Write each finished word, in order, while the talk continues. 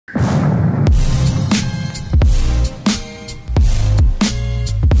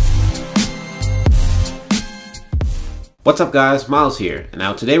What's up guys, Miles here, and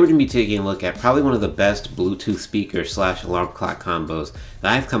now today we're going to be taking a look at probably one of the best Bluetooth speaker slash alarm clock combos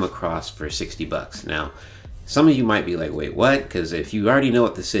that I've come across for 60 bucks. Now, some of you might be like, wait, what? Because if you already know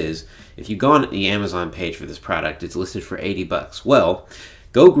what this is, if you go on the Amazon page for this product, it's listed for 80 bucks. Well,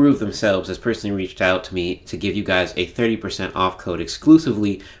 GoGroove themselves has personally reached out to me to give you guys a 30% off code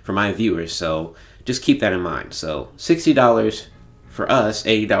exclusively for my viewers, so just keep that in mind. So $60 for us,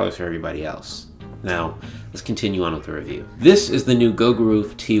 $80 for everybody else. Now, let's continue on with the review. This is the new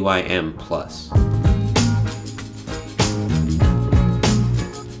GoGroove TYM Plus.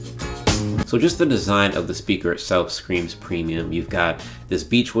 So just the design of the speaker itself screams premium. You've got this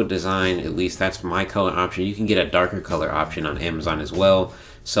beechwood design, at least that's my color option. You can get a darker color option on Amazon as well.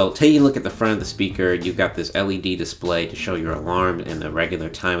 So taking a look at the front of the speaker, you've got this LED display to show your alarm and the regular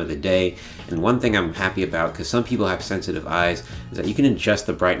time of the day. And one thing I'm happy about, because some people have sensitive eyes, is that you can adjust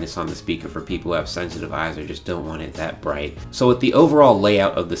the brightness on the speaker for people who have sensitive eyes or just don't want it that bright. So with the overall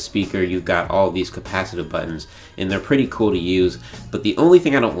layout of the speaker, you've got all these capacitive buttons, and they're pretty cool to use. But the only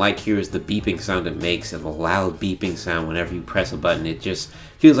thing I don't like here is the beeping sound it makes, of a loud beeping sound whenever you press a button. It just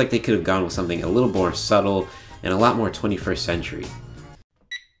feels like they could have gone with something a little more subtle and a lot more 21st century.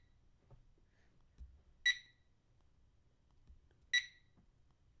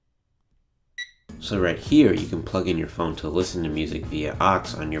 So right here, you can plug in your phone to listen to music via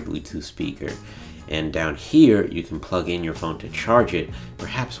aux on your Bluetooth speaker. And down here, you can plug in your phone to charge it,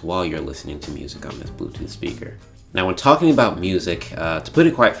 perhaps while you're listening to music on this Bluetooth speaker. Now, when talking about music, to put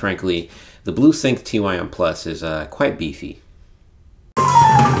it quite frankly, the BlueSync TYM Plus is quite beefy.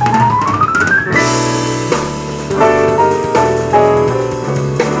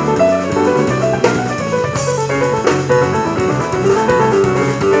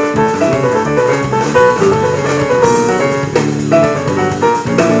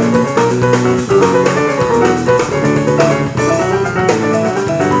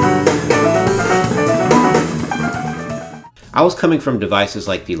 I was coming from devices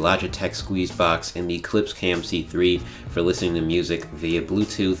like the Logitech Squeezebox and the Eclipse Cam C3 for listening to music via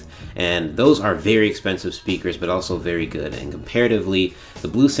Bluetooth, and those are very expensive speakers but also very good, and comparatively the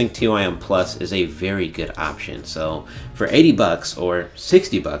BlueSync TYM Plus is a very good option. So for 80 bucks or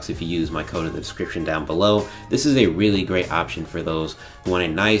 60 bucks if you use my code in the description down below, this is a really great option for those who want a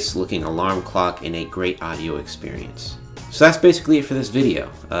nice looking alarm clock and a great audio experience. So that's basically it for this video.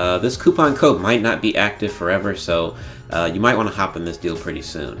 This coupon code might not be active forever, so you might want to hop in this deal pretty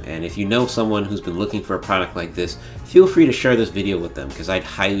soon. And if you know someone who's been looking for a product like this, feel free to share this video with them, because I'd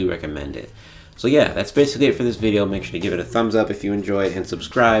highly recommend it. So yeah, that's basically it for this video. Make sure to give it a thumbs up if you enjoyed, and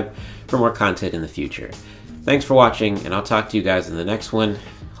subscribe for more content in the future. Thanks for watching, and I'll talk to you guys in the next one,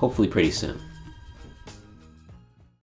 hopefully pretty soon.